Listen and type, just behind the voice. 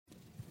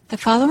The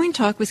following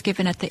talk was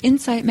given at the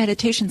Insight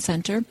Meditation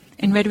Center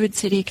in Redwood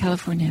City,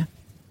 California.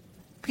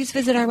 Please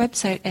visit our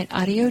website at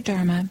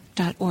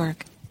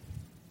audiodharma.org.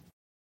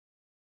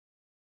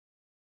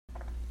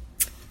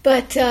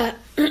 But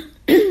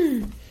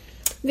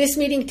this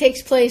meeting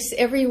takes place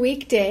every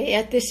weekday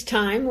at this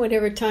time,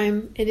 whatever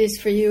time it is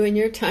for you in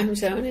your time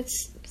zone.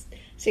 It's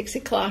 6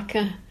 o'clock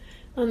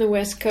on the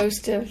west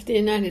coast of the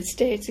United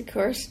States, of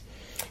course.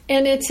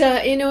 And it's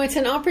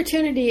an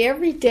opportunity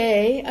every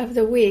day of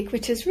the week,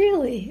 which is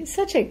really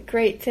such a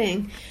great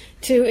thing,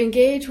 to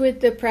engage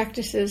with the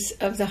practices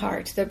of the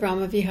heart, the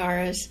Brahma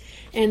Viharas,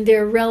 and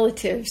their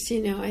relatives.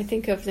 I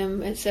think of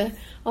them as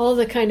all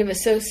the kind of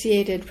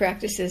associated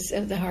practices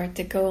of the heart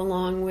that go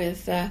along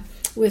with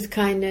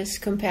kindness,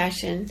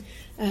 compassion,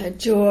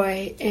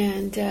 joy,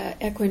 and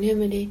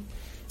equanimity.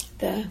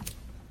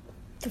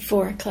 The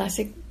four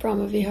classic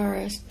Brahma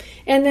Viharas.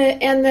 And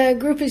the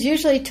group is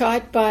usually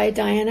taught by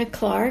Diana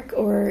Clark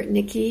or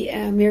Nikki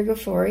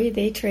Mirgafori.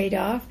 They trade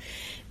off.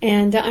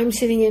 And I'm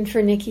sitting in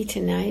for Nikki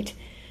tonight.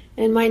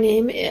 And my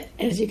name,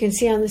 as you can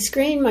see on the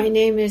screen, my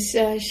name is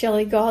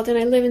Shelley Gauld, and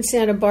I live in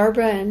Santa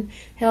Barbara and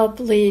help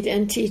lead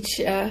and teach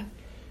in a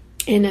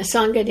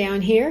Sangha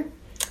down here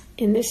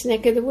in this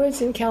neck of the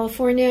woods in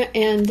California.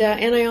 And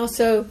I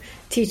also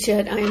teach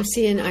at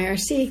IMC and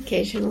IRC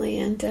occasionally,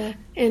 and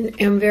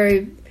am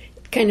very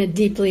kind of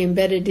deeply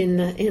embedded in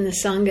the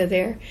Sangha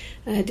there,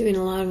 doing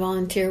a lot of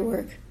volunteer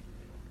work.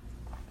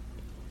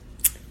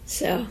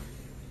 So,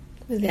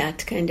 with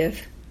that kind of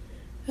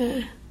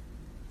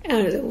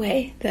out of the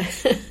way,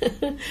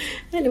 I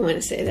don't want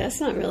to say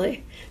that's not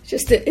really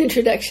just the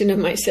introduction of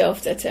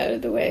myself that's out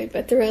of the way,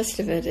 but the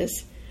rest of it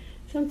is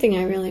something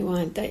I really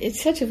want.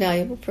 It's such a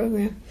valuable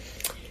program.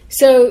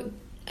 So,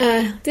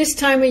 this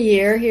time of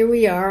year, here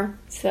we are.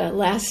 It's the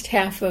last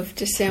half of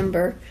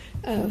December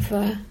of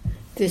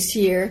this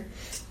year.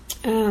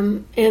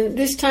 And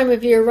this time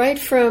of year, right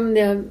from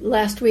the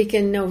last week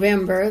in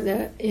November,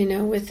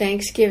 with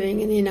Thanksgiving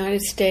in the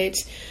United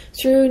States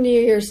through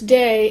New Year's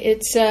Day,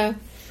 it's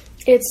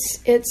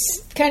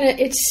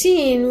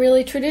seen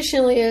really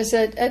traditionally as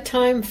a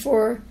time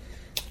for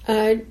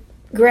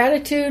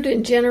gratitude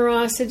and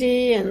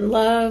generosity and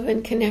love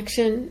and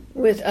connection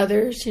with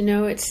others.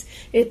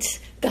 It's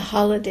the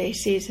holiday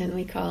season,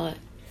 we call it.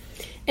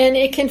 And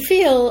it can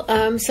feel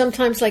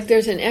sometimes like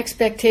there's an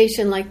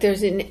expectation, like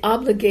there's an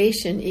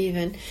obligation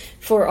even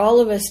for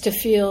all of us to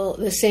feel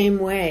the same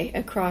way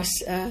across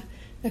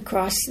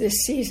this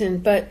season.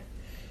 But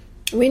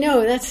we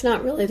know that's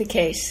not really the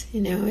case.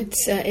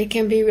 It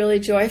can be really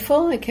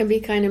joyful, it can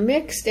be kind of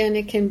mixed, and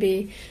it can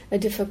be a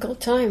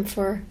difficult time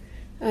for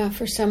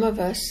some of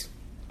us,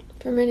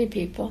 for many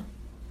people.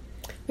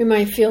 We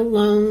might feel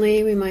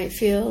lonely, we might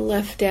feel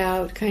left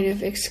out, kind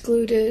of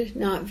excluded,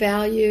 not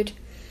valued.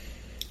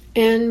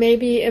 And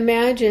maybe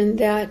imagine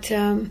that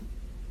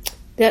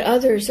that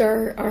others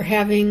are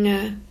having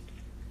a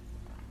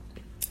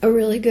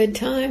really good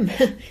time,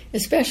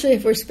 especially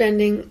if we're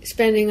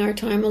spending our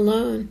time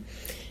alone.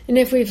 And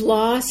if we've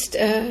lost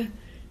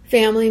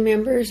family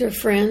members or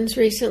friends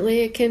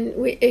recently, it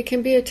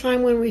can be a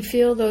time when we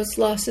feel those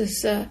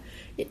losses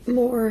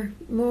more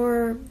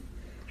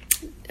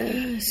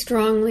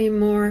strongly,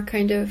 more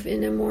kind of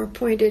in a more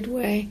pointed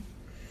way.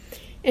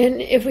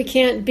 And if we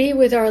can't be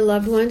with our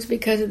loved ones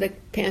because of the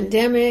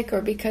pandemic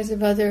or because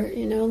of other,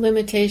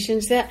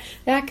 limitations, that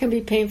can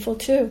be painful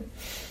too.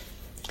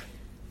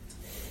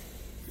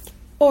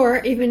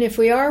 Or even if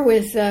we are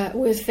with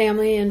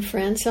family and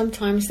friends,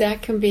 sometimes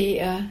that can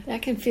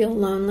feel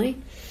lonely,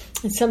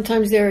 and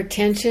sometimes there are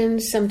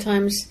tensions,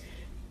 sometimes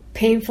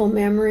painful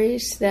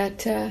memories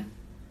that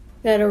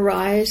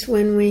arise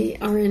when we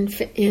are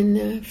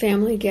in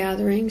family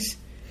gatherings,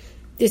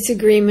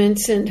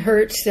 disagreements and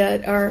hurts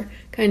that are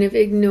kind of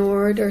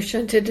ignored or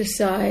shunted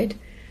aside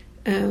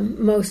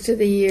most of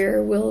the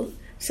year will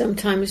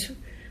sometimes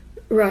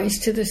rise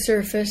to the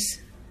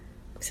surface,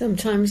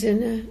 sometimes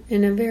in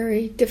a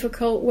very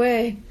difficult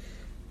way,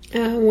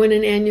 when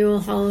an annual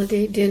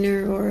holiday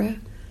dinner or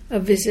a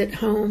visit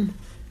home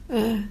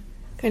kind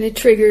of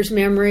triggers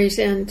memories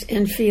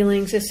and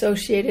feelings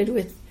associated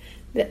with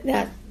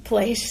that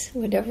place,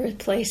 whatever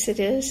place it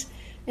is,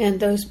 and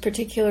those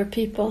particular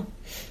people.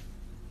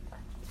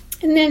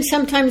 And then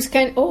sometimes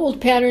kind of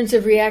old patterns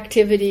of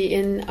reactivity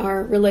in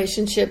our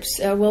relationships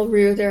will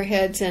rear their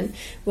heads, and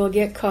we'll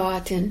get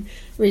caught in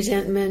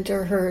resentment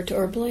or hurt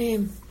or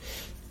blame.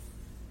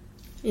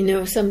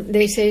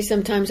 They say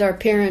sometimes our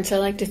parents, I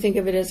like to think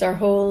of it as our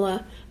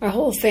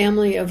whole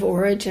family of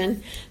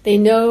origin. They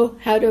know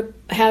how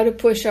to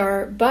push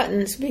our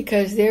buttons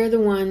because they're the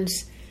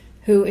ones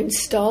who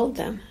installed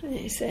them,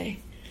 they say.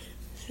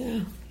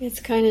 So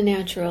it's kind of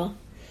natural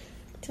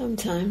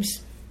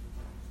sometimes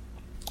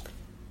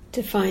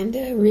to find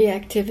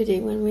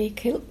reactivity when we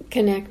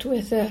connect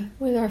with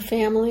our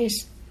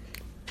families.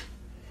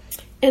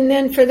 And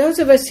then for those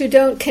of us who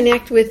don't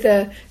connect with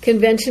the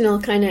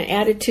conventional kind of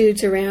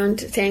attitudes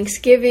around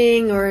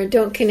Thanksgiving, or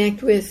don't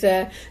connect with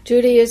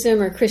Judaism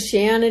or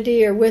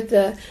Christianity, or with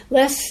the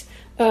less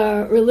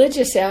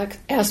religious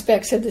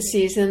aspects of the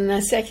season,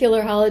 the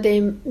secular holiday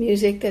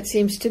music that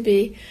seems to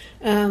be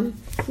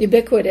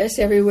ubiquitous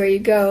everywhere you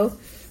go,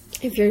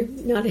 if you're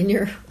not in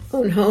your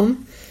own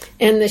home,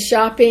 and the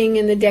shopping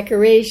and the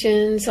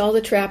decorations, all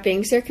the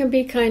trappings. There can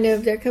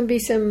be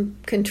some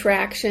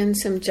contraction,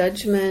 some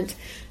judgment,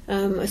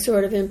 a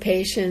sort of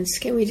impatience.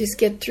 Can we just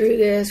get through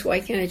this? Why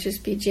can't it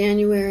just be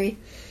January?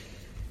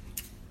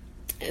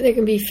 There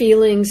can be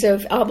feelings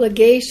of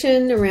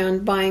obligation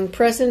around buying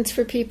presents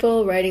for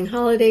people, writing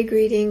holiday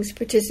greetings,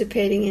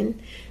 participating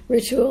in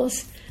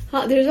rituals.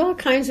 There's all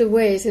kinds of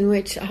ways in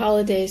which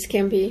holidays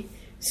can be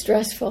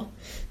stressful.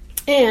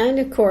 And,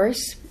 of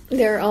course,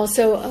 there are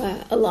also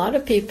a lot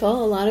of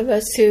people, a lot of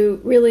us who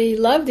really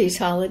love these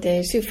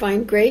holidays, who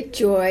find great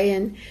joy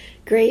and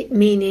great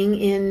meaning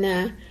in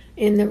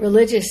the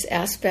religious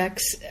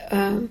aspects,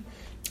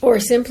 or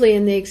simply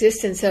in the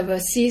existence of a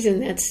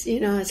season that's,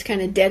 it's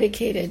kind of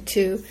dedicated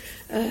to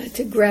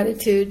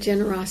gratitude,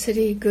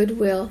 generosity,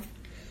 goodwill,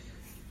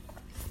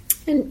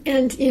 and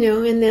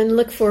then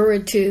look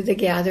forward to the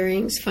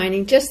gatherings,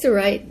 finding just the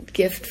right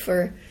gift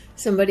for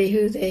somebody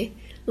who they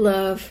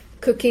love,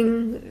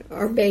 cooking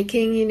or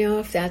baking,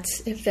 if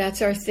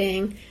that's our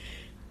thing,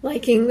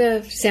 liking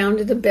the sound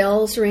of the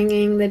bells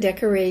ringing, the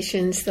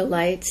decorations, the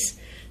lights,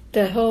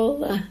 the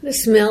whole the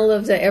smell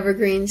of the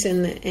evergreens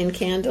and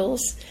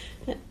candles.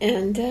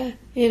 And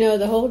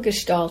the whole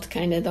gestalt,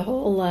 kind of the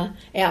whole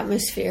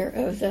atmosphere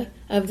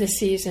of the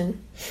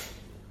season.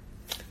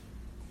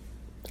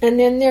 And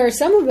then there are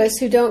some of us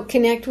who don't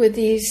connect with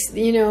these,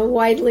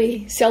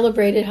 widely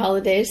celebrated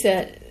holidays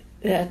that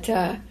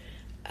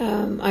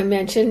I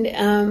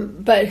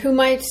mentioned, but who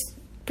might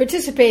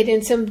participate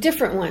in some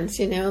different ones.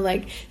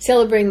 Like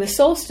celebrating the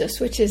solstice,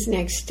 which is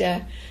next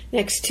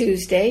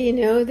Tuesday.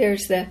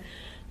 There's the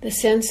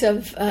sense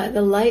of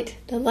the light.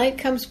 The light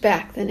comes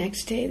back the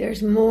next day.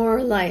 There's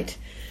more light,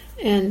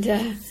 and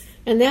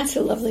that's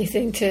a lovely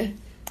thing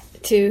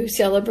to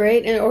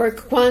celebrate. Or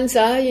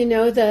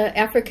Kwanzaa, the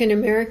African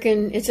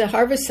American. It's a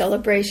harvest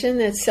celebration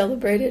that's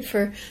celebrated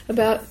for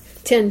about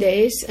 10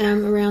 days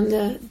around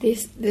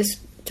this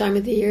time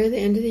of the year, the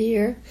end of the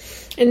year.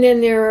 And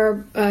then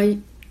there are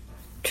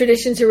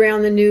traditions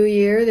around the New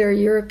Year. There are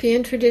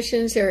European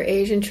traditions. There are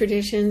Asian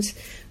traditions.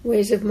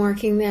 Ways of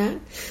marking that.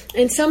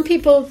 And some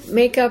people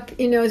make up,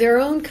 their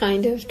own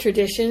kind of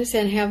traditions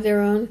and have their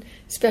own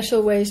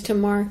special ways to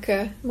mark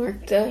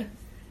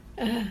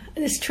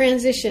this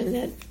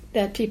transition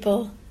that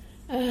people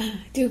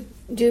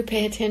do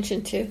pay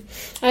attention to.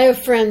 I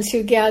have friends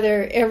who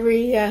gather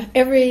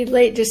every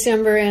late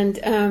December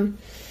and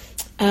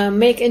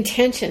make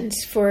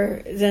intentions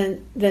for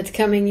the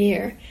coming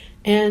year.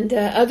 And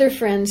other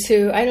friends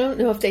who, I don't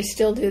know if they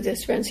still do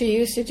this, friends who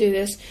used to do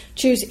this,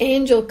 choose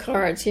angel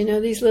cards,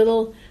 these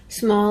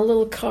small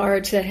little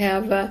cards that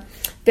have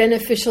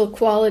beneficial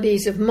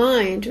qualities of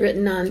mind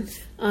written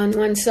on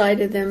one side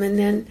of them, and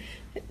then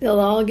they'll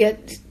all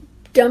get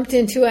dumped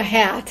into a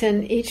hat,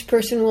 and each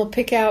person will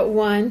pick out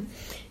one,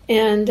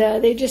 and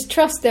they just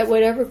trust that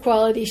whatever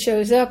quality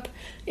shows up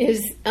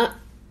is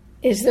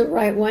the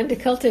right one to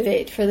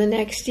cultivate for the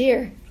next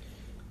year.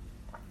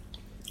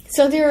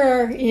 So there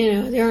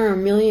are a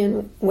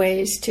million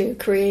ways to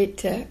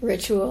create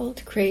ritual,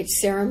 to create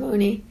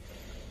ceremony,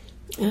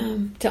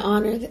 to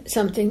honor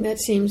something that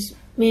seems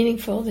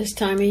meaningful this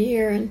time of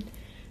year. And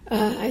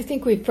I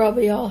think we've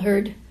probably all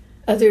heard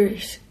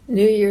others'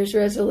 New Year's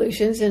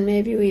resolutions, and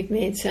maybe we've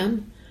made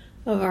some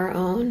of our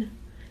own,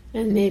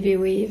 and maybe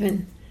we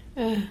even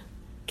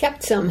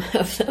kept some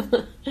of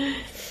them.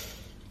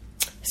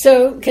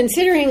 So,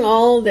 considering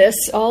all this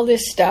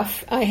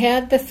stuff, I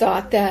had the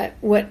thought that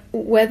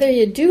whether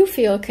you do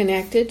feel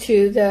connected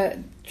to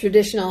the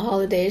traditional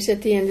holidays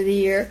at the end of the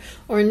year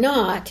or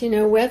not,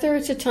 whether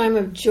it's a time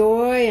of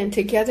joy and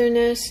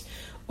togetherness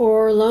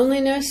or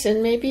loneliness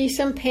and maybe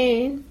some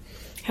pain,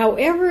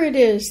 however it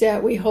is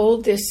that we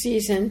hold this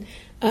season,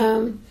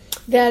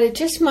 that it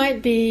just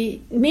might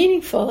be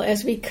meaningful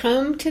as we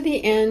come to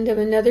the end of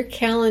another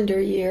calendar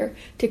year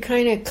to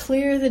kind of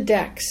clear the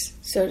decks,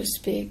 so to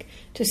speak,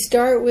 to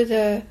start with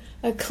a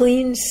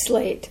clean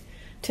slate,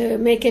 to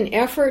make an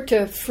effort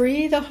to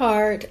free the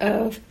heart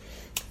of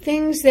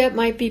things that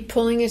might be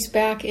pulling us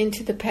back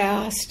into the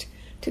past,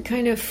 to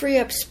kind of free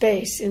up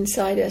space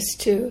inside us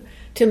to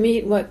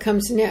meet what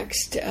comes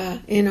next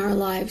in our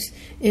lives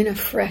in a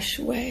fresh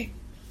way.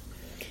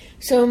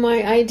 So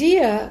my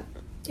idea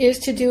is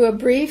to do a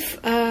brief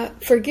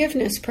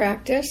forgiveness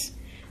practice,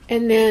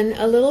 and then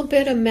a little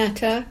bit of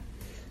metta,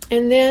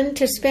 and then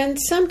to spend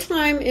some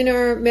time in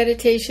our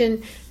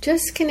meditation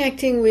just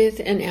connecting with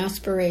an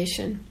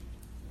aspiration.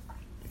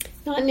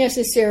 Not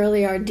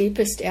necessarily our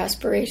deepest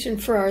aspiration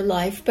for our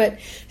life, but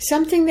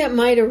something that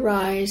might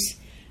arise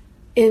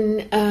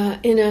in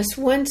us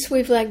once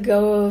we've let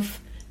go of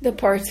the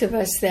parts of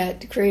us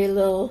that create a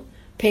little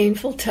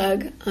painful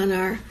tug on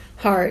our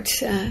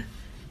hearts,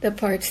 the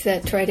parts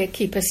that try to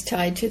keep us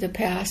tied to the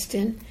past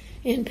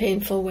in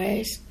painful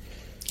ways.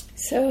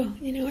 So,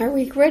 are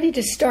we ready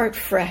to start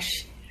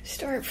fresh?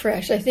 Start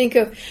fresh. I think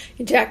of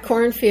Jack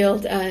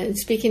Kornfield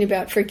speaking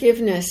about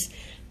forgiveness,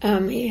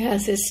 he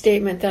has this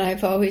statement that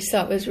I've always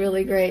thought was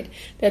really great,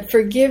 that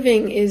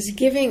forgiving is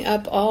giving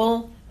up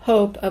all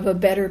hope of a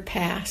better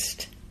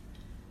past.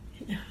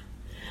 You know,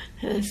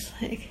 and it's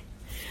like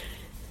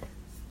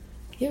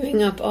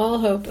giving up all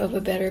hope of a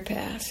better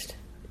past.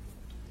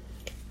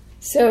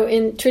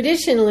 So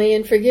traditionally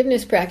in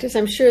forgiveness practice,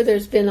 I'm sure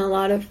there's been a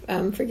lot of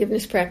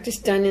forgiveness practice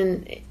done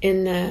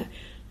in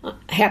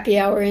happy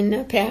hour in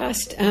the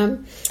past.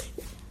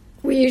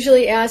 We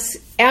usually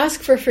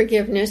ask for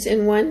forgiveness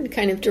in one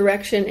kind of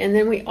direction, and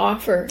then we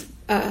offer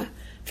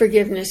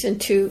forgiveness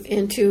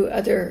into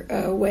other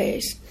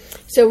ways.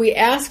 So we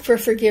ask for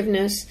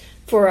forgiveness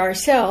for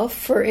ourselves,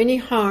 for any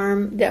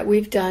harm that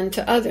we've done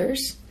to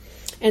others,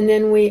 and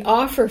then we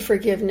offer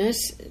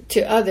forgiveness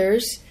to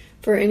others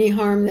for any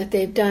harm that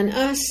they've done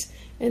us,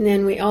 and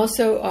then we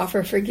also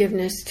offer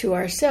forgiveness to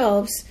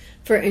ourselves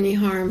for any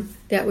harm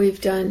that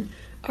we've done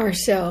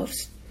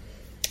ourselves.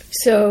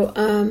 So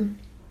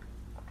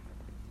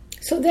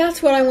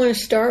that's what I want to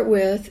start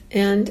with,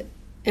 and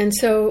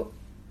so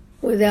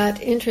with that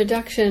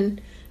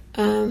introduction,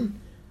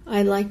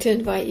 I'd like to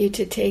invite you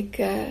to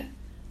take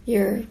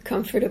your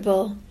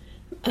comfortable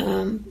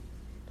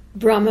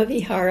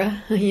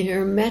Brahmavihara,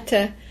 your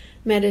metta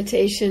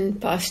meditation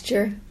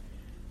posture,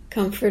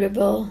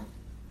 comfortable,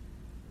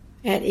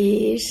 at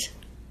ease,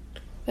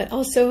 but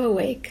also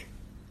awake,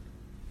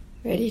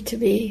 ready to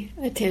be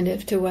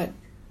attentive to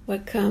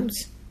what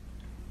comes.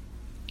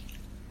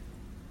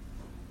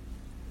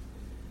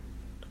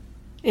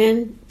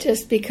 And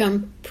just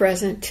become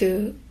present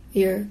to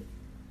your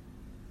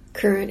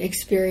current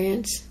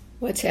experience,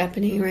 what's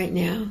happening right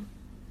now.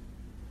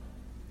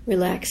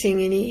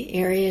 Relaxing any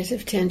areas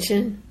of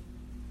tension.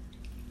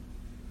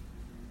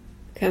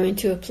 Coming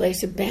to a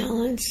place of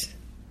balance.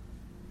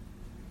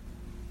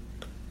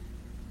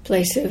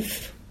 Place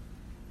of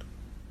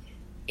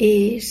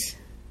ease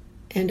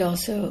and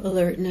also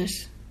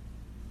alertness.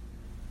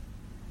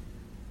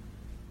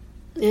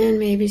 And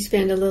maybe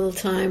spend a little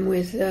time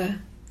with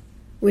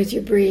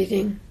your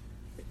breathing,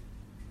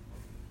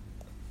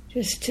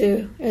 just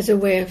as a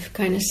way of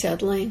kind of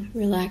settling,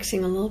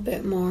 relaxing a little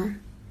bit more,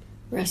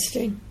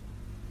 resting.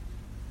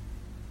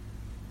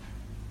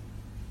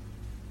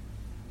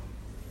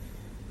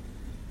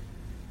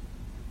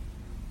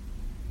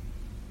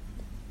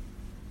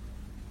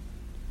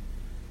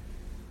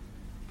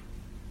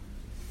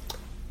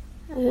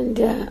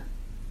 And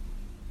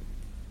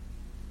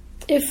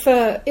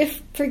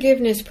if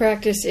forgiveness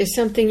practice is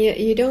something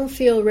you don't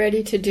feel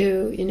ready to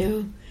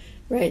do,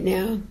 right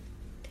now,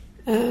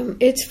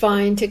 it's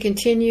fine to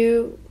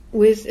continue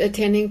with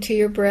attending to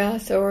your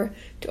breath, or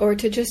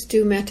to just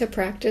do metta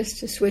practice,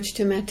 to switch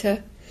to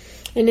metta.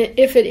 And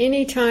if at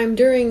any time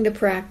during the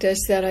practice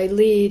that I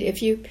lead,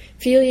 if you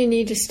feel you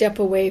need to step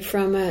away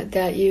from it,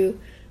 that you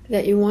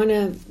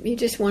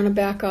just want to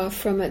back off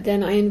from it,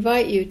 then I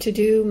invite you to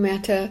do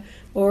metta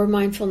or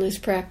mindfulness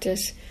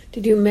practice,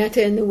 to do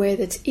metta in the way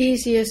that's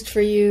easiest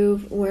for you,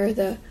 where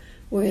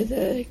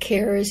the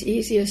care is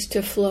easiest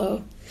to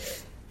flow.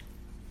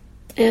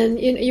 And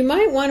you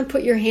might want to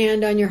put your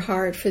hand on your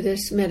heart for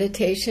this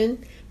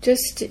meditation,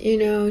 just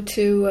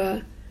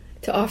to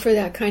offer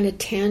that kind of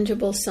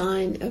tangible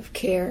sign of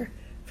care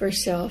for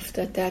self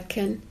that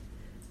can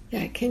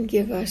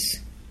give us.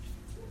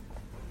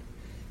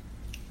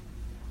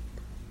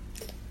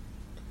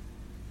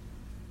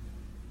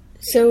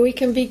 So we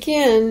can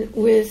begin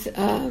with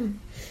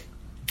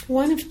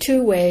one of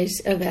two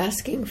ways of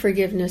asking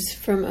forgiveness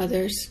from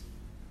others.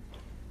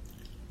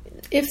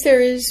 If there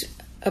is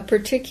a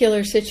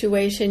particular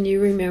situation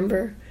you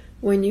remember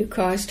when you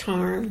caused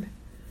harm,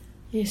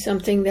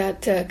 something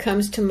that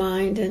comes to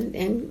mind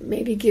and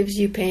maybe gives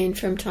you pain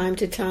from time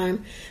to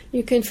time,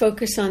 you can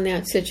focus on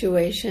that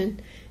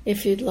situation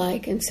if you'd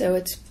like, and so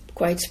it's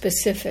quite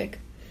specific,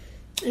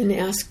 and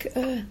ask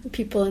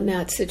people in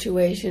that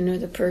situation or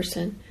the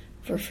person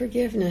for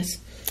forgiveness.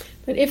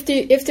 But if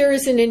there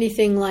isn't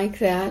anything like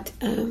that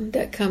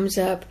that comes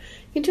up,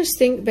 you just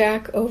think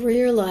back over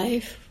your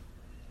life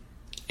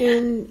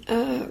and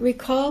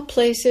recall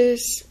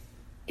places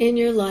in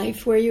your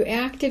life where you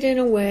acted in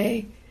a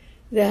way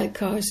that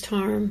caused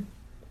harm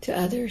to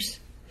others.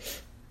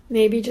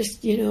 Maybe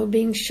just,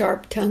 being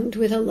sharp-tongued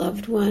with a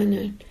loved one,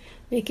 or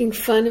making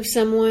fun of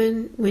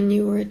someone when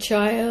you were a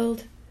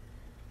child,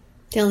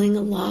 telling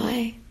a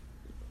lie,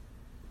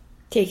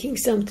 taking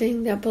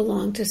something that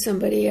belonged to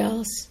somebody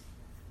else.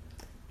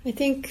 I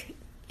think,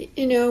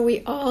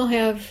 we all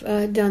have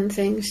done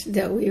things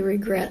that we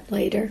regret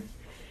later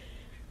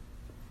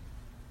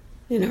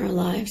in our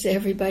lives.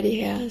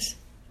 Everybody has.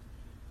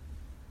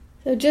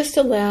 So just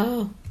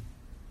allow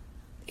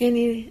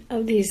any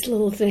of these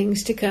little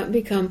things to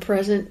become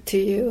present to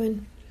you,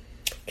 and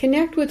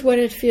connect with what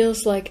it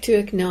feels like to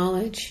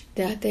acknowledge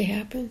that they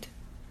happened.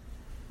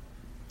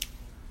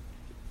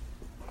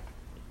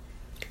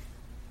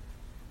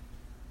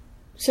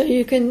 So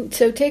you can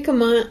take a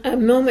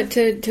moment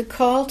to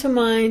call to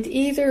mind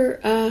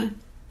either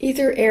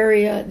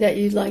area that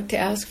you'd like to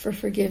ask for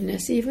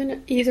forgiveness,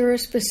 either a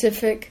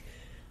specific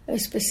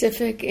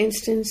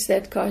instance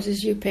that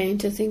causes you pain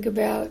to think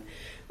about,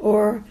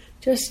 or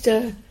just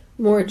a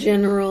more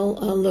general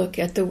look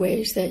at the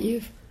ways that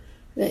you've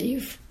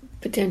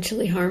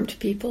potentially harmed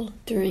people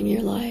during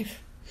your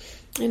life.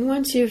 And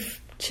once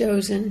you've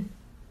chosen,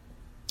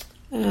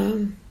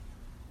 you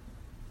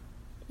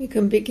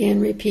can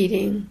begin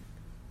repeating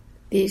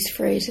these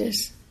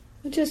phrases.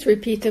 Just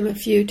repeat them a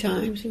few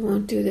times. You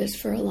won't do this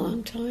for a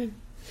long time.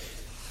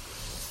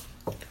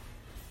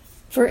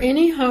 For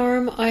any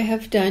harm I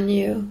have done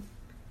you,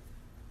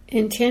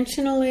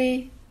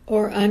 intentionally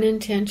or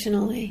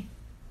unintentionally,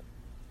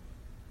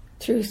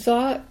 through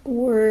thought,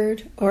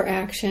 word, or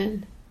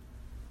action,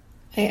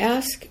 I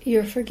ask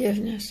your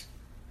forgiveness.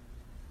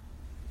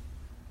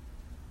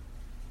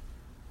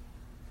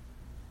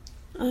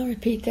 I'll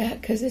repeat that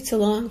because it's a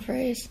long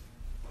phrase.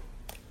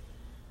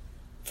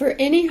 For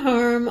any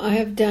harm I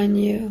have done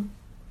you,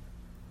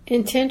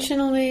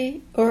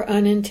 intentionally or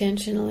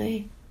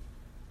unintentionally,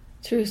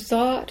 through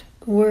thought,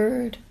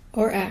 word,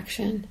 or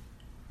action,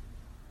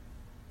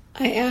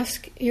 I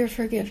ask your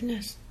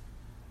forgiveness.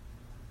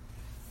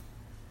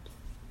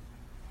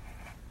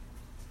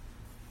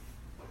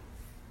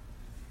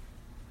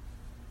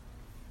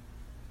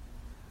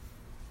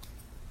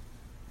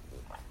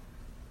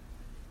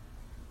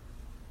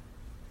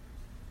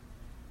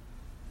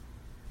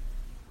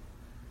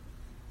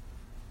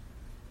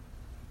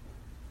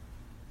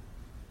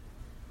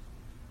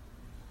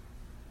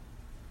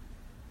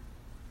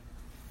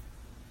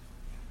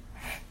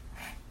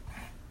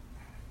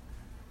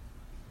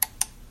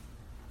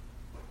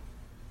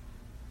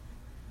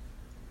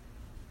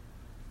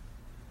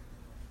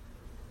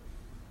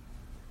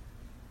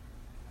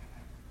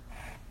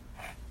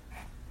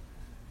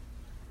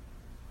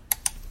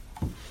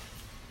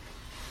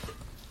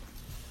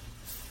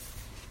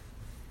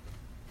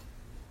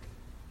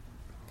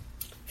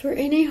 For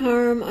any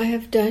harm I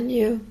have done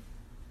you,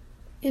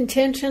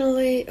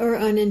 intentionally or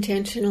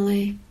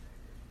unintentionally,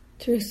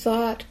 through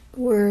thought,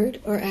 word,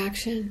 or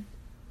action,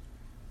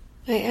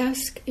 I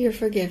ask your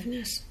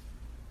forgiveness.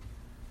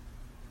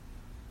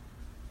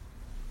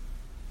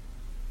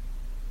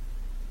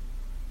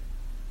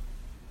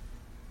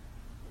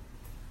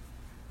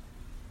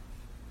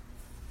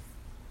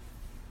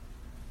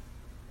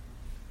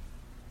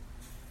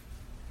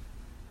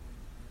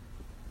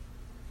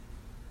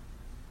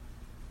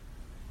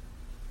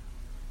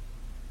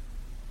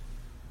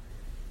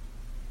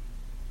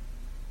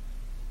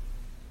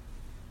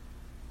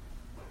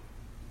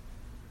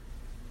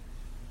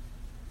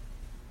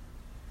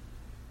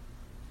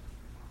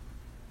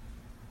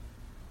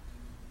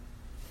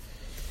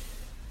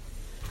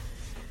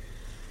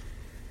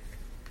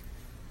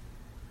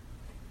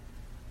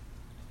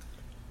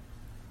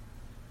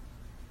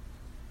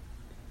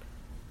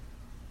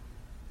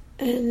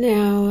 And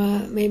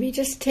now maybe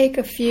just take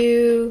a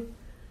few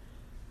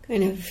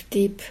kind of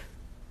deep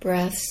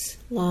breaths,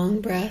 long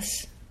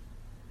breaths,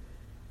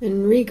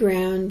 and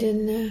reground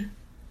in the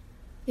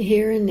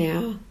here and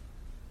now,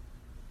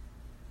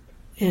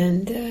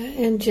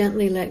 and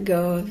gently let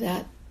go of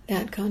that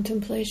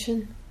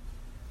contemplation.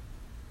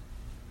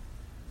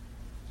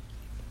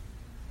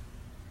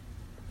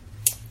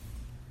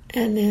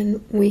 And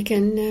then we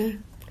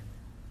can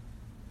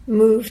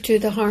move to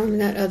the harm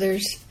that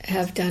others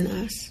have done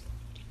us.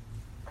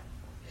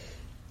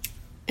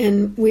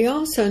 And we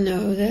also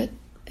know that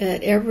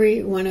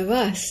every one of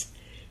us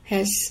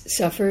has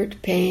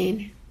suffered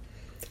pain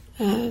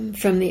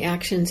from the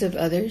actions of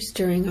others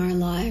during our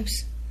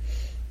lives.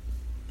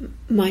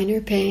 Minor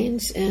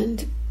pains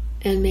and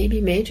maybe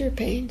major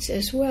pains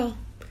as well.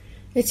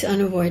 It's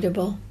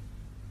unavoidable.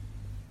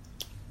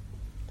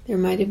 There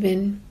might have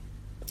been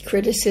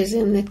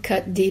criticism that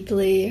cut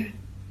deeply,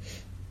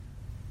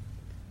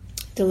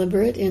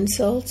 deliberate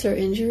insults or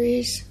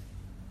injuries.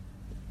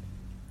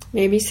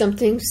 Maybe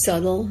something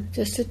subtle,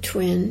 just a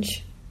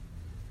twinge,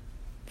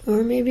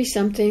 or maybe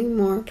something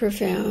more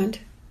profound,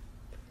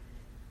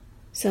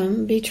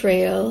 some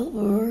betrayal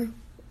or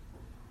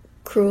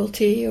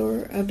cruelty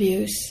or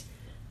abuse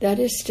that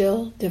is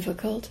still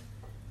difficult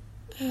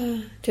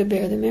to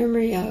bear the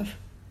memory of.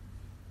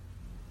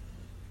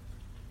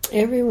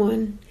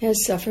 Everyone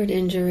has suffered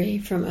injury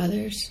from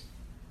others.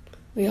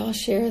 We all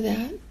share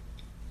that.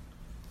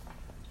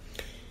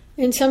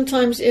 And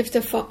sometimes if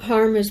the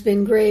harm has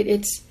been great,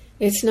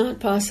 it's not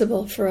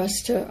possible for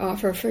us to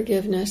offer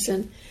forgiveness,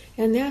 and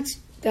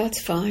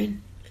that's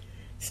fine.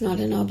 It's not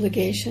an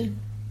obligation.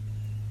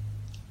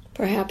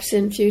 Perhaps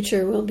in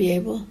future we'll be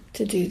able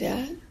to do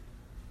that.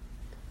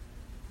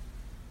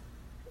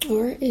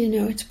 Or,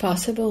 it's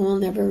possible we'll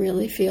never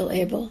really feel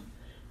able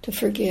to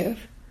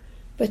forgive.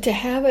 But to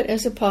have it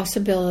as a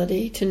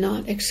possibility, to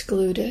not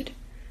exclude it,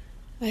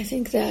 I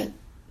think that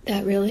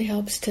really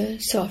helps to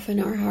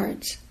soften our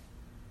hearts.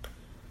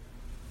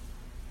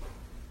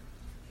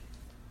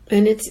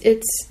 And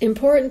it's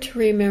important to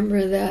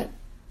remember that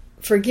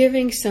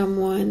forgiving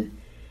someone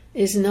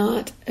is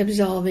not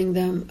absolving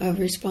them of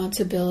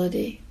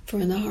responsibility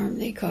for the harm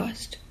they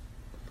caused.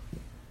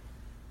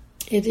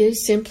 It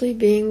is simply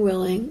being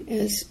willing,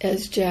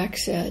 as Jack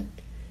said,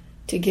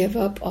 to give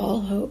up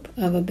all hope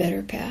of a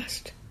better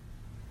past.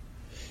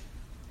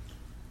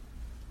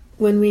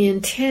 when we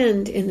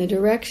intend in the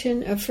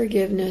direction of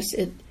forgiveness,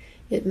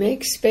 it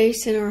makes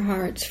space in our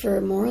hearts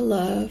for more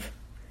love,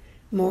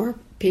 more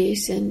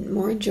peace, and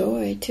more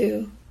joy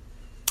too.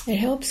 It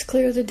helps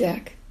clear the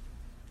deck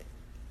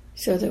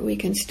so that we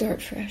can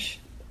start fresh.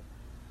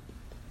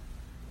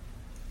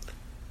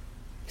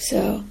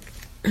 So,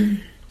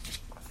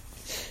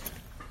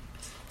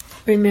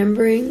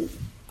 remembering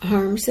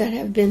harms that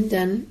have been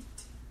done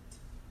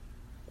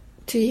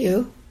to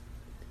you,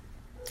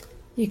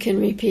 you can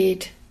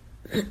repeat,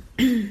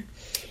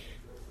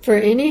 for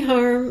any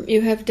harm you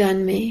have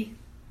done me,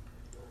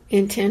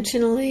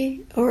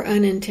 intentionally or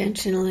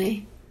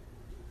unintentionally,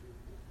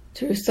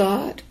 through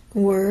thought,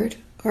 word,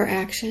 or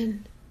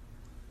action,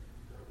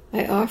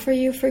 I offer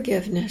you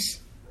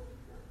forgiveness.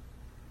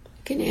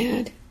 You can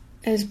add,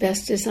 as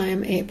best as I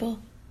am able,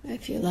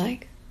 if you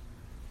like.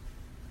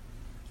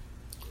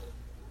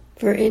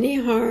 For any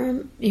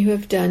harm you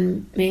have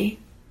done me,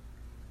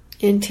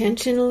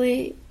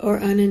 intentionally or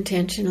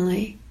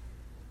unintentionally,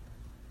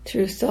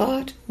 through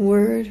thought,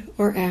 word,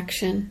 or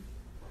action,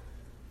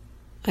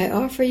 I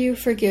offer you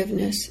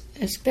forgiveness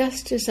as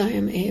best as I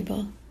am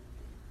able.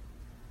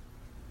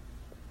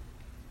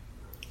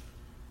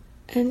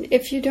 And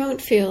if you don't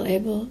feel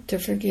able to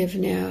forgive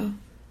now,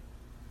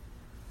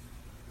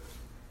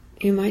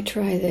 you might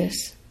try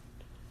this.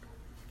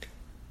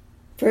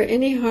 For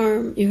any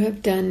harm you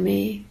have done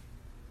me,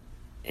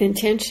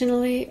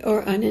 intentionally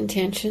or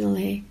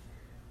unintentionally,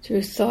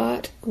 through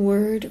thought,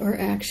 word, or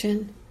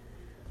action,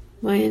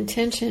 my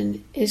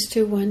intention is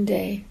to one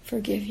day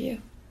forgive you.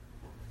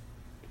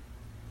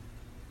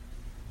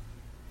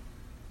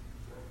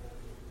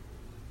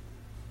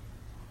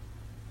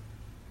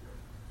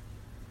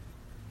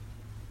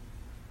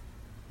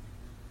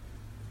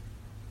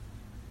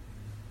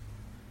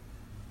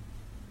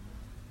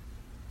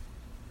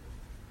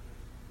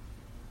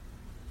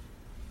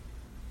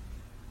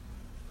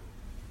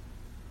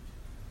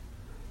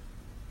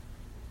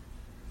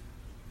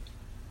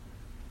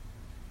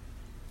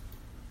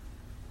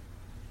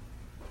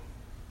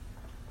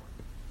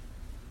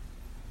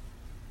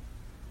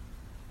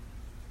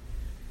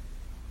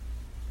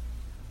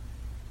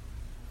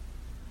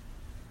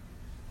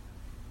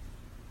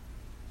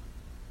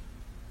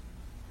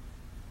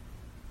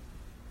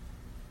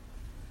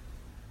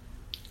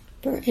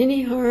 For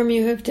any harm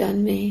you have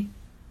done me,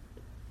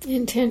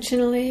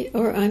 intentionally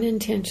or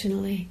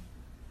unintentionally,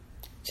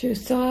 through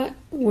thought,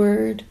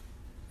 word,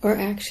 or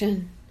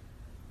action,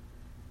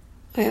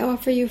 I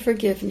offer you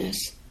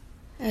forgiveness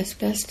as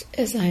best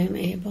as I am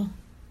able.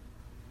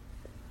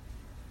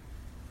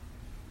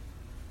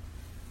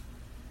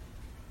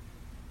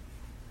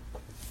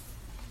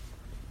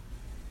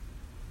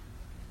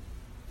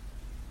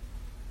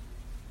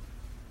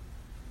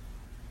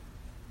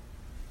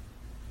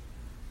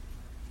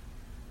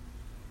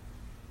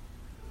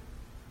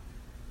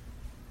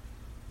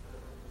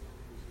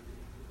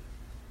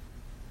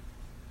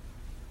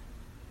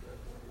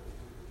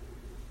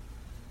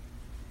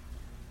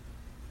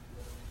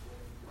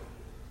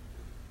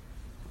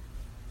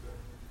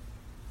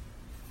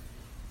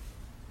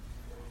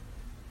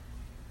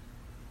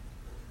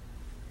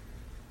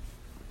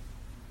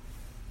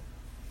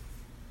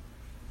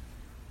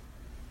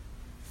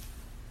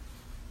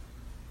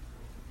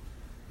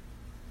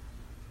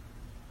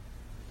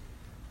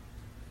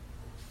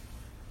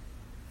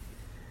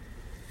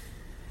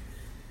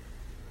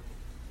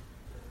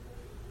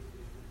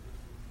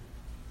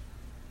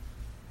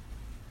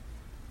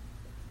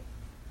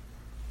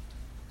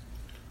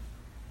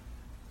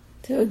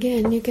 So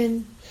again, you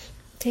can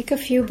take a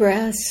few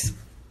breaths,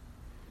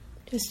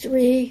 just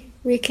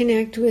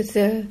reconnect with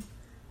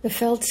the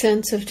felt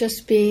sense of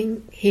just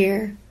being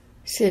here,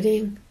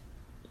 sitting,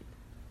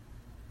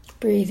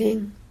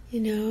 breathing,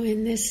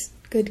 in this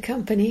good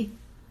company.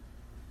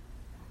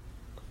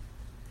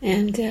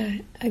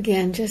 And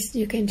again, just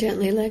you can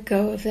gently let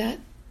go of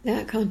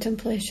that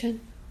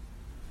contemplation.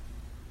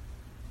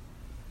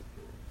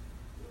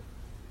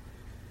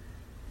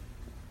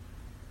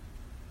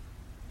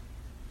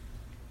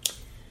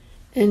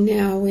 And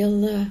now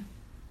we'll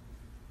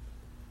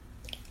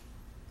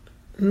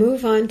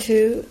move on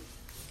to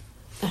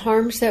the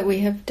harms that we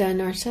have done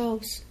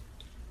ourselves.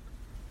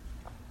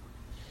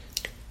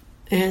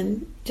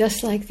 And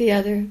just like the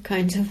other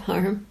kinds of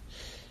harm,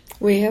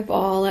 we have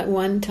all at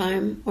one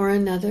time or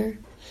another,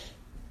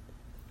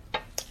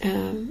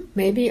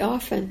 maybe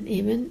often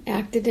even,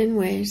 acted in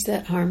ways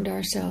that harmed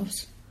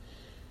ourselves.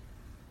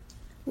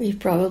 We've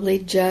probably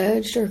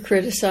judged or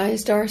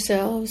criticized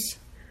ourselves,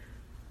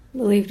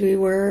 believed we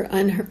were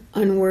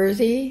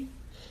unworthy,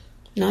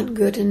 not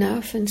good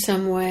enough in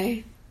some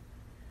way,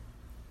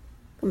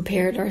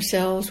 compared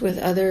ourselves with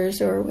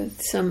others or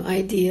with some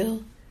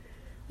ideal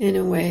in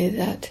a way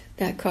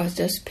that caused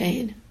us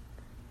pain.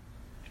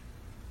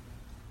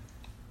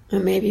 Or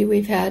maybe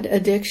we've had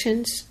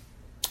addictions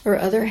or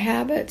other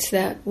habits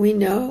that we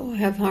know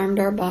have harmed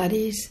our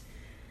bodies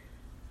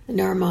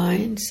and our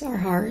minds, our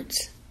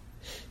hearts.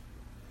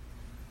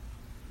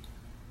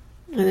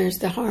 And there's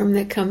the harm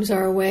that comes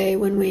our way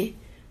when we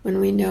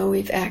know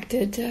we've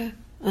acted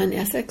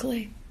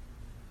unethically.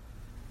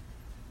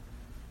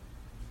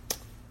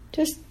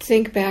 Just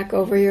think back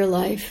over your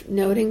life,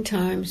 noting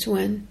times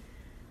when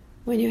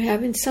you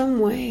have in some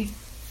way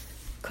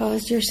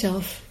caused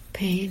yourself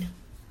pain.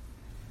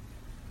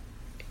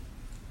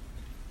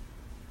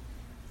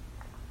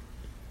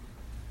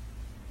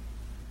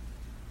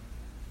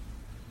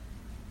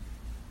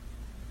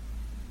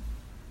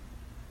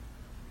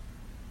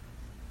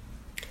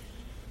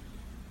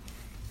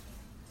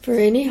 For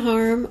any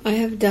harm I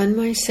have done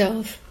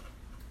myself,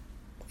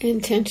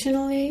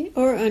 intentionally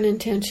or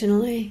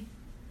unintentionally,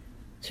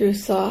 through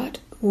thought,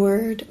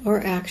 word, or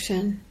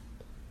action,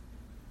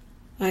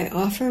 I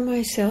offer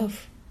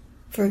myself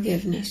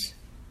forgiveness.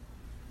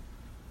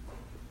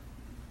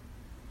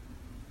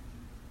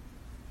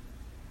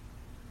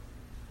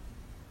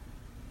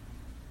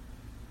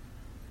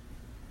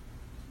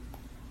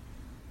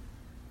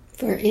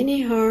 For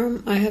any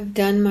harm I have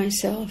done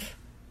myself,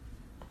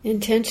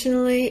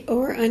 intentionally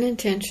or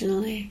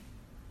unintentionally,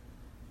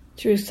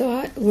 through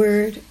thought,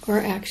 word, or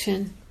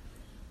action,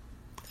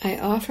 I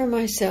offer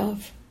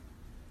myself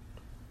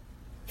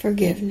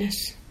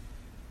forgiveness.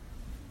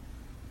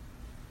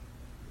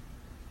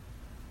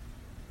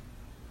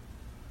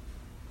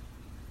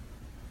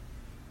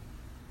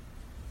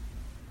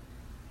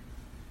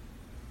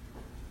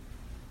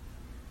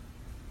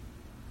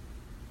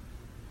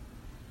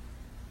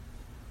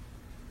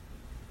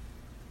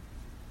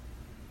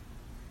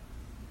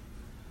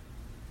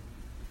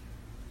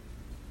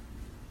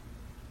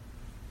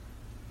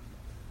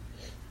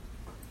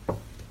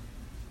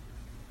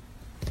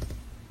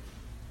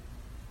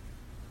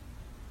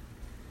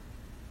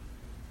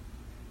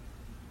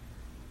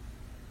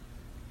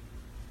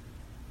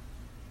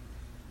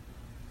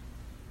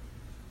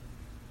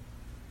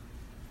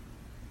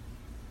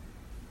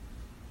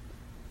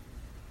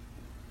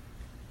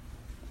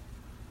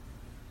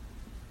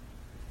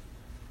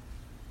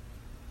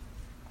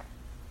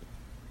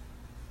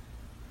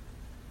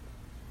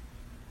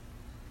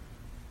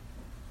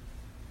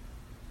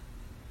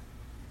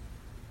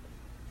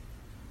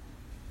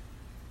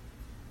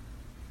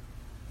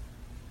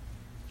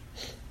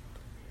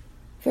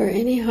 For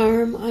any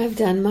harm I've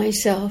done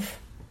myself,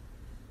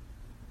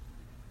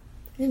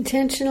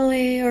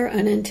 intentionally or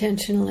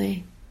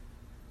unintentionally,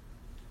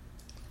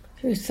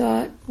 through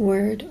thought,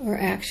 word, or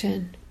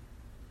action,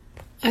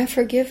 I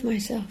forgive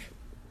myself.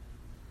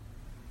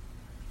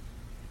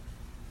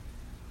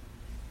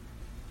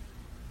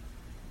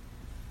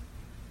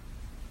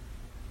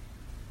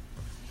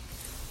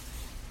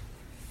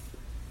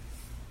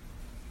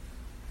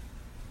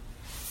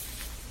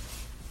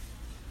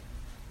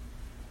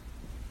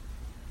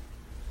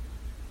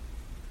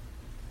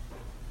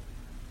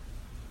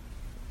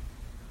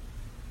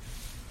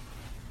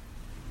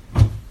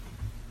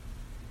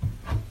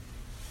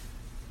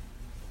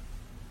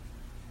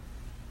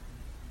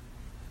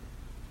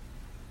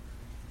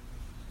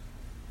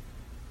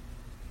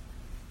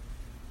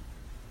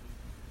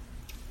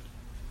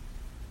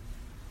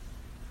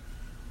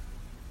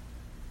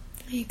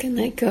 You can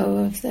let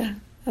go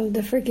of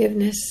the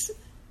forgiveness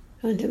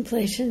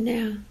contemplation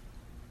now.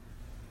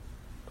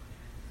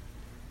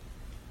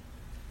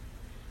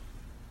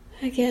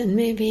 Again,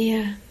 maybe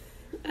a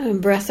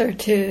breath or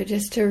two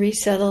just to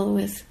resettle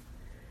with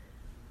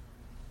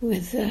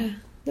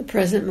the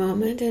present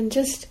moment, and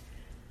just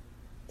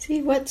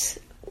see what's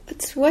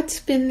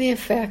been the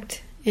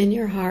effect in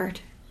your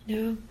heart. You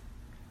know,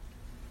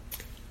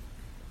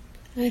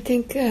 I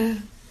think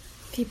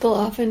people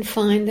often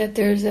find that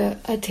there's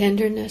a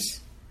tenderness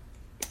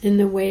in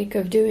the wake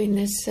of doing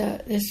this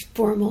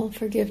formal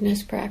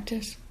forgiveness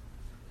practice,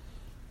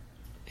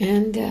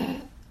 and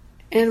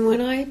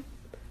when I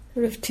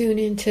sort of tune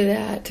into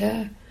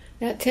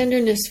that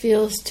tenderness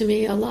feels to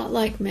me a lot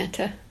like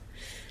metta,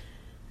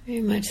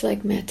 very much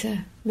like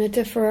metta.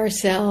 Metta for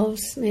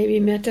ourselves, maybe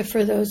metta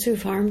for those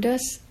who've harmed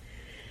us,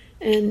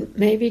 and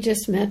maybe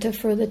just metta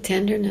for the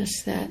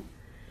tenderness that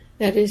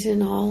is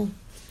in all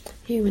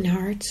human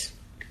hearts.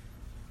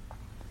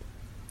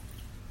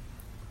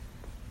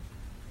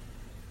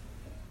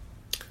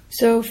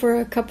 So for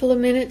a couple of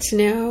minutes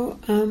now,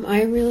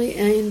 I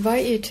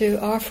invite you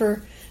to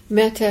offer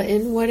metta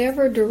in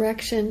whatever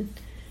direction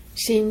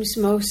seems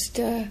most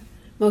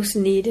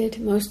needed,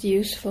 most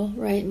useful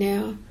right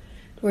now,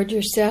 toward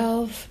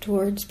yourself,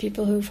 towards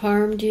people who've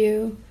harmed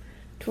you,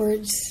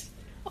 towards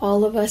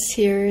all of us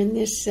here in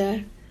this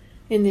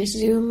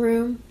Zoom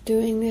room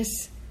doing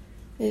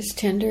this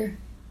tender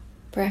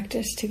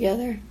practice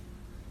together.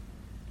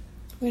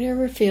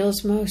 Whatever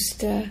feels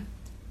most.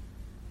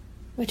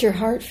 What your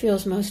heart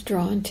feels most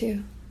drawn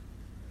to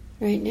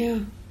right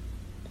now.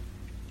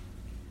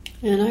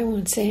 And I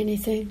won't say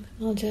anything.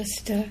 I'll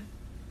just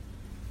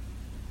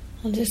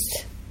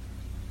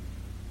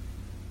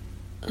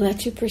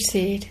let you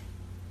proceed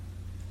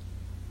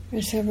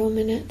for several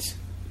minutes.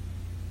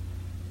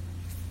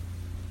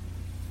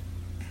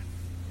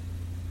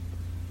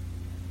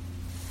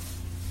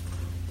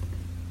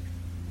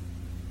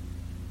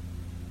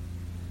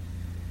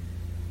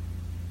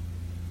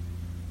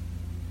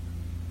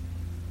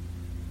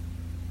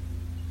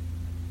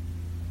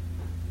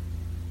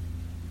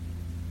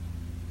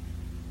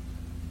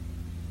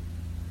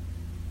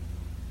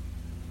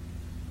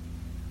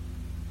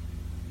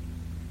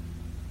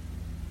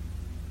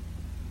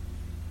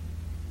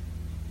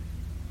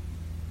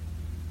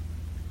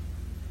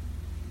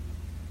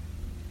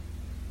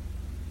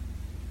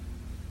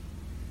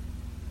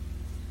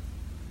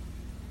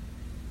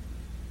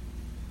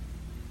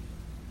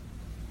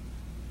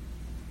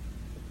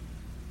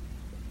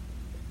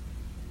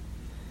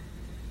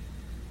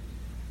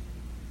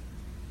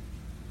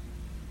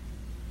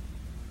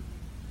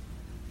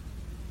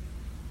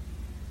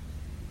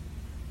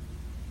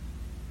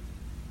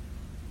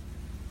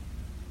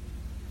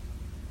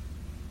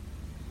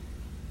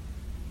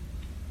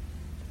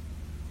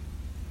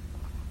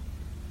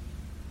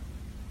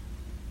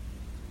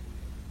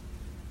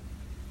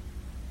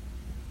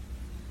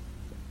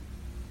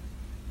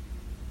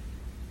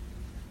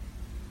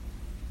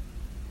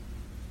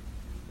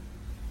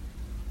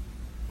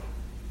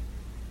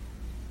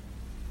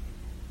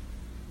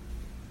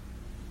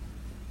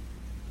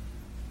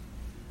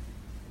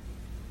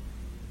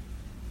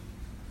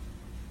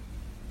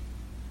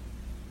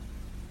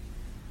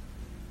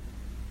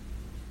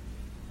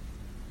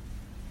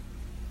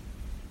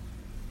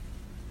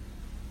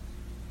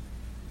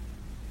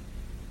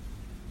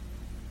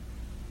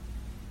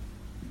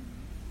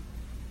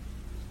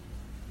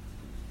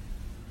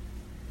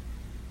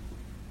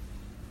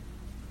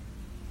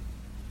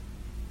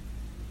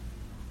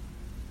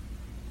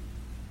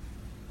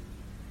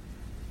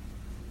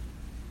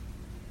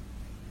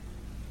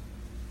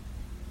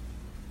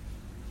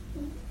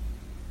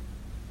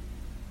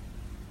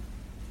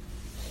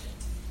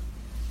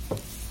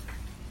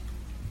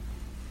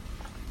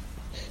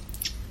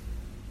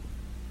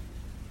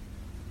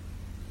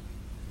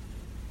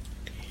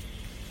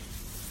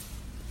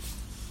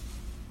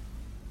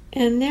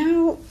 And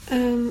now,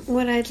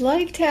 what I'd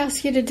like to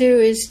ask you to do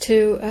is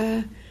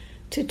to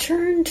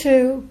turn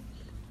to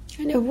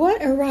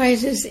what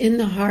arises in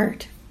the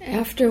heart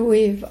after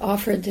we've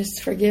offered this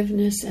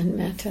forgiveness and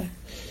metta.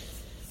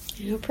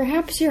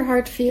 Perhaps your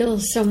heart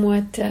feels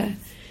somewhat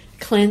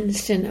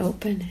cleansed and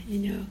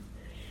open.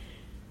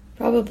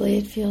 Probably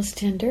it feels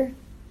tender,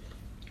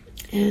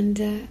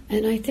 and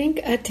I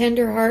think a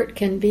tender heart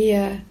can be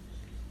a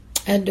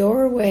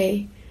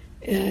doorway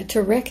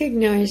to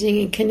recognizing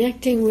and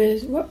connecting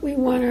with what we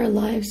want our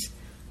lives,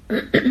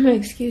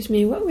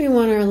 what we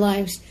want our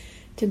lives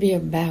to be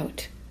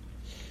about.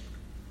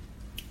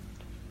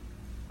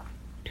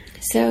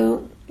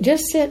 So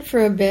just sit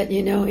for a bit,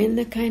 in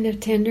the kind of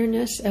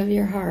tenderness of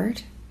your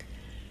heart,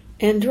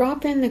 and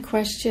drop in the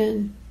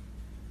question,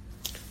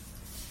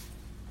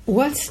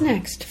 what's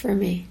next for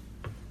me?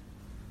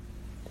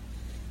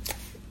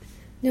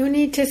 No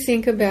need to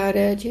think about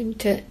it,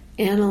 to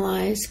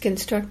analyze,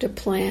 construct a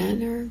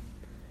plan, or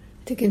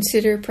to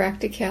consider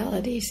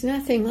practicalities,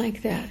 nothing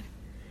like that.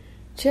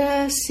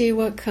 Just see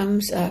what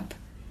comes up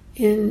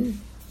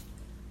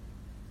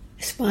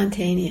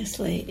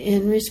spontaneously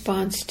in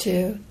response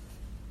to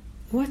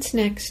what's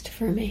next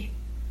for me.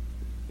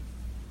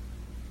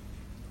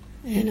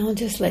 And I'll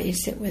just let you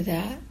sit with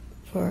that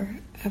for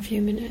a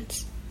few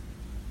minutes.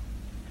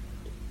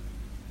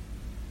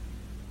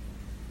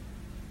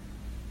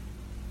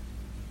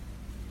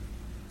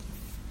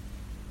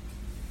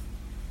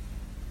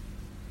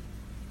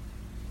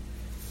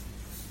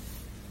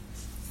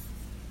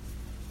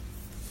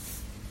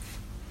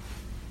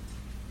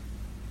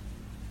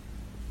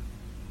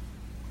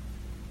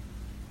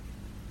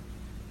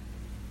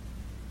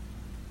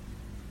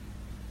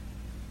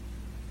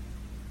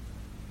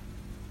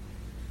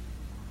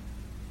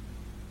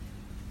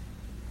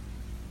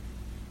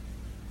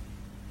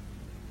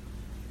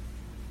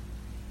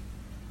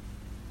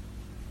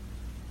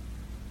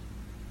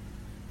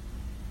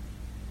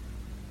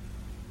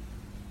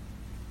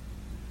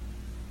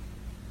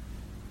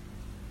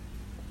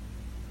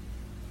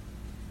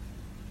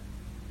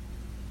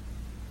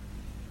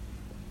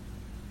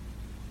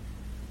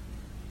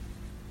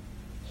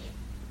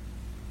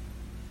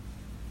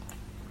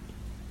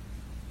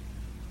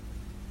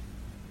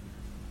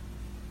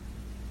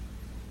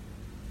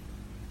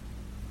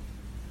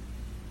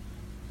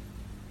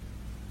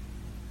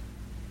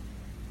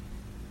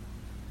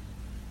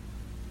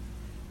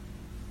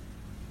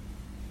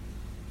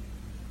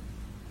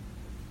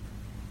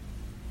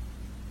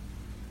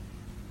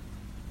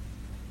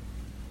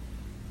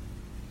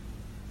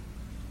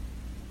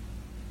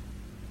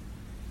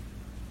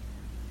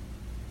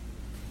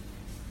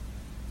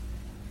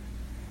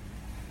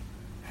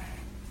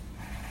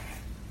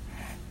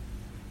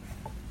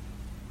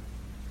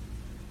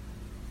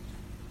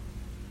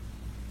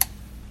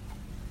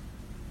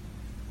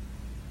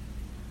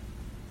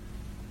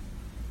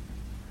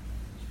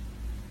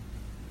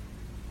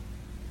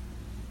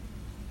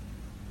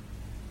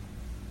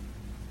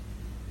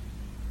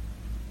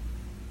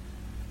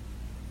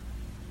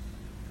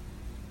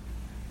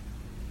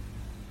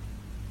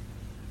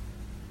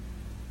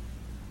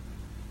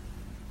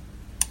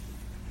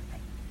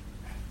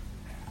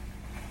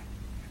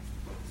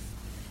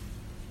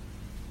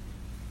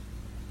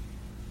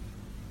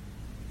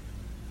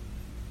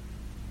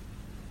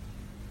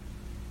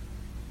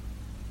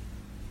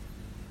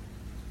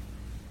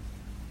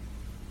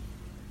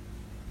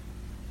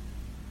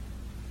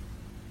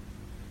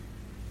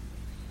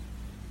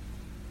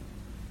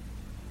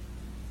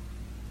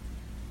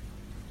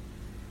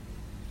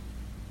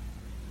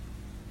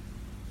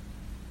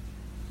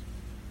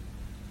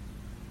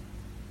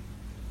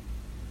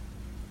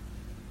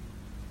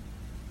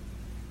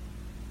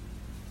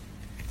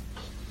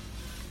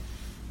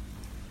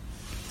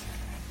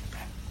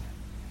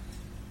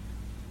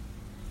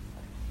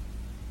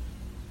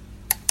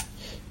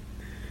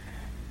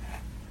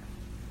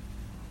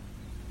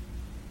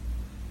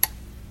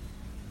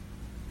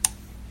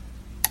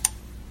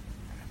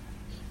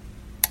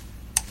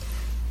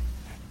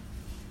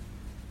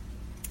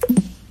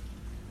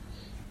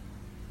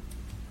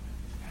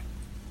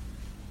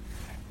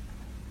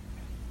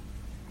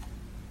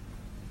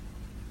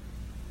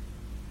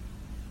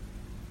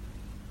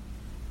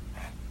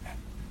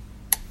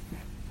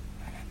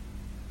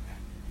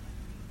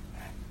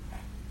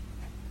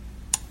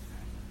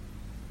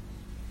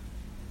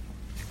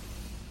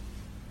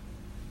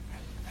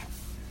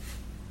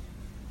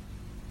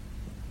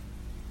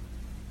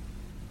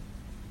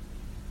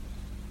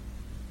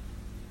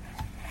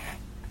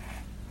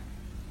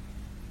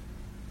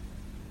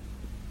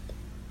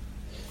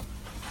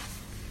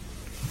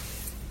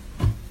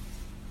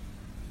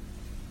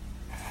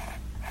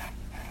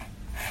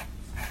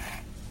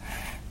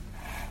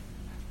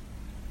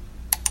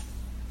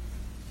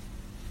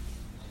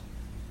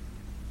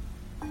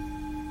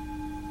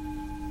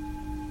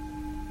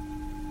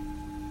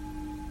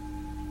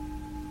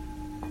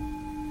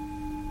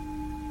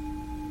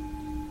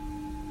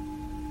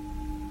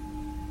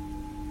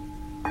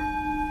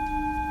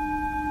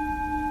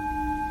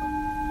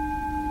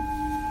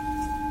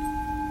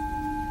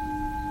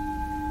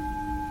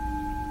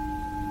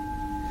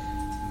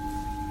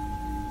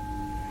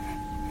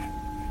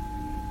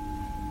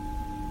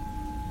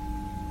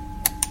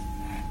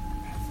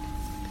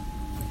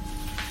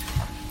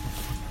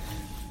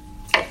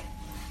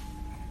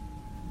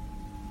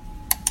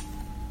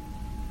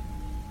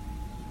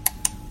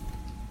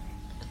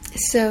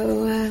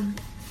 So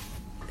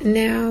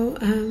now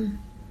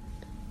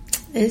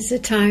is the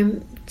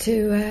time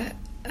to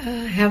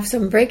have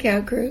some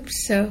breakout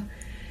groups. So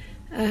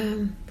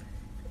I'm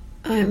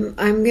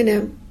going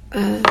to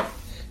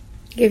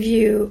give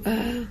you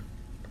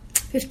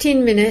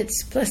 15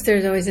 minutes, plus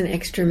there's always an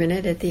extra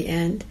minute at the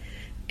end.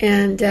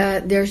 And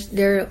there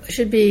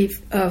should be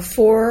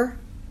 4,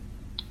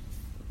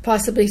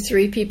 possibly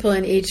 3 people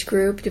in each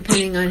group,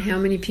 depending on how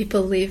many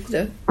people leave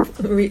the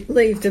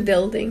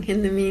building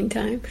in the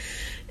meantime.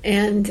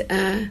 And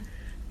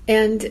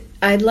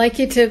I'd like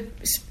you to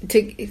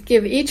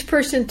give each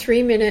person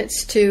 3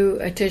 minutes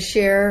to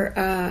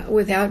share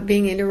without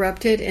being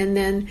interrupted, and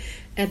then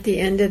at the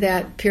end of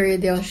that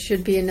period there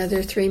should be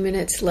another 3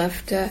 minutes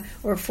left,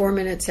 or 4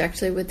 minutes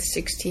actually, with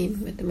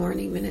 16 with the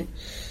morning minute,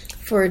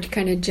 for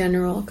kind of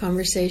general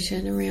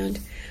conversation around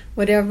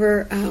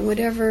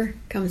whatever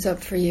comes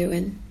up for you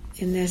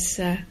in this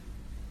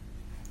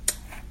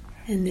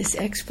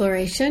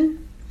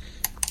exploration.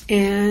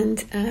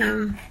 And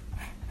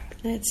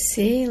let's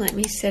see, let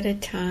me set a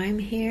time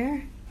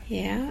here.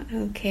 Yeah,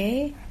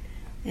 okay.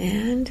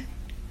 And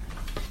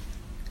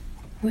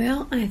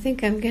well, I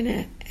think I'm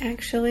gonna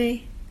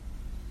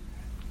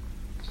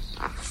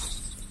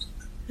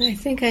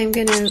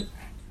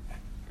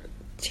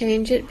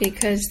change it,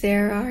 because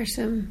there are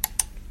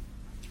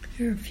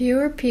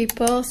fewer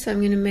people, so I'm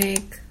going to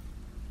make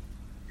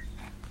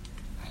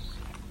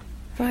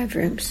 5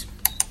 rooms.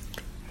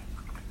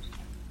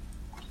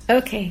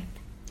 Okay,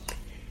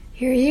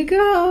 here you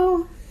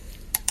go.